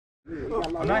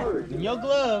In your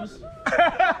gloves.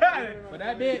 But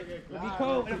that bit will be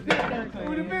cold. With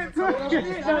a bit too.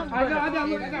 I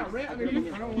got red.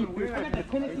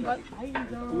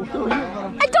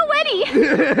 I'm so ready.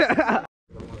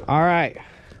 All right.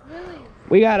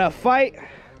 We got a fight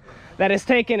that has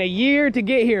taken a year to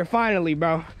get here finally,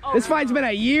 bro. This fight's been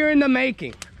a year in the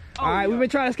making. All right, we've been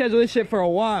trying to schedule this shit for a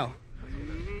while.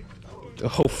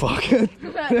 Oh, fuck.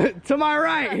 To my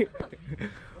right,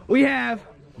 we have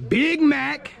Big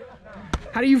Mac.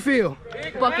 How do you feel?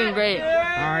 Fucking great. All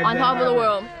right, On top of the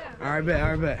world. All right,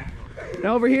 bet.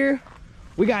 Now over here,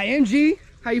 we got MG.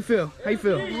 How you feel? You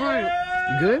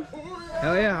good?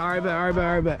 Hell yeah. All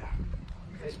right, bet.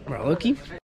 Bro, looky.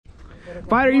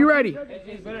 Fighter, you ready?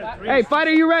 Hey,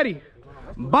 fighter, you ready?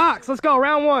 Box, let's go.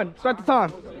 Round one. Start the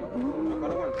time.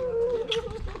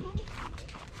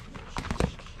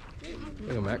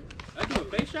 Look at Mac. That's a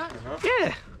face shot?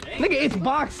 Yeah. Nigga, it's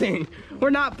boxing. We're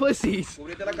not pussies.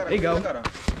 There you go. There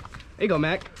you go,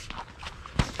 Mac.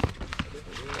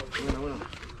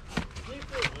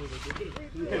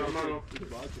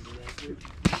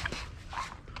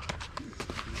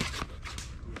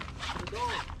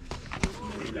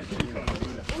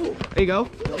 There you go.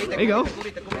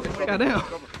 Goddamn.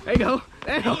 There you go.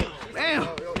 Damn.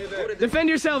 Defend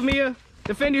yourself, Mia.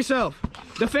 Defend yourself.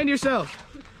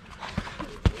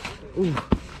 Ooh.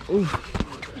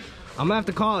 I'm gonna have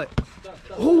to call it.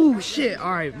 Oh shit.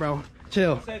 All right, bro.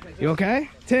 Chill. You okay?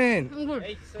 10. I'm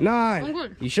good. 9. I'm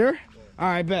good. You sure? All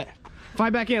right, bet.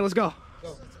 Fight back in. Let's go.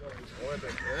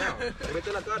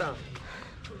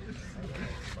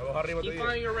 Keep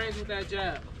finding your range with that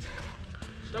jab.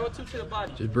 Throw it to the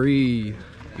body. Just breathe.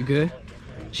 You good?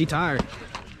 She tired.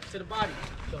 To the body.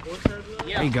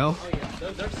 Yeah. There you go. Oh, yeah.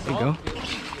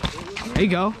 There you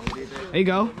go.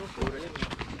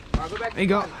 There you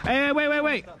go. Hey,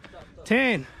 wait.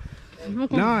 10.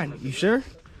 9. You sure?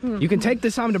 You can take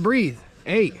this time to breathe.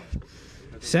 8,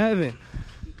 7,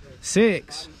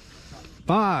 6,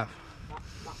 5,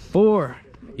 4.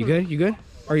 You good?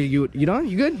 Are you done?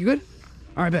 You good?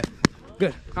 All right, bet.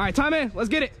 Good. All right, time in. Let's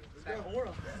get it.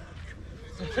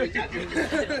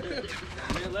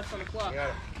 Left on the clock.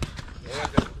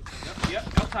 Yep,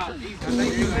 up top. Easy.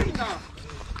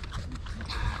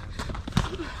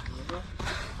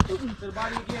 To the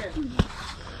body again.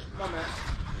 Come on, man.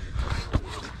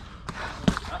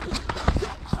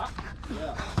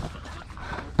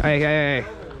 Hey.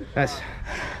 That's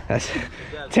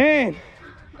 10.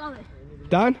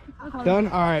 Done?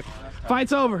 All right.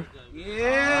 Fight's over.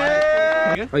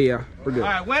 Yeah. Oh yeah, we're good. All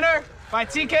right, winner by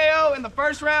TKO in the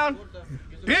first round.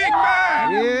 Big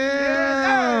Man.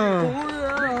 Yeah.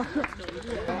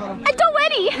 I'm so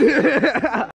ready.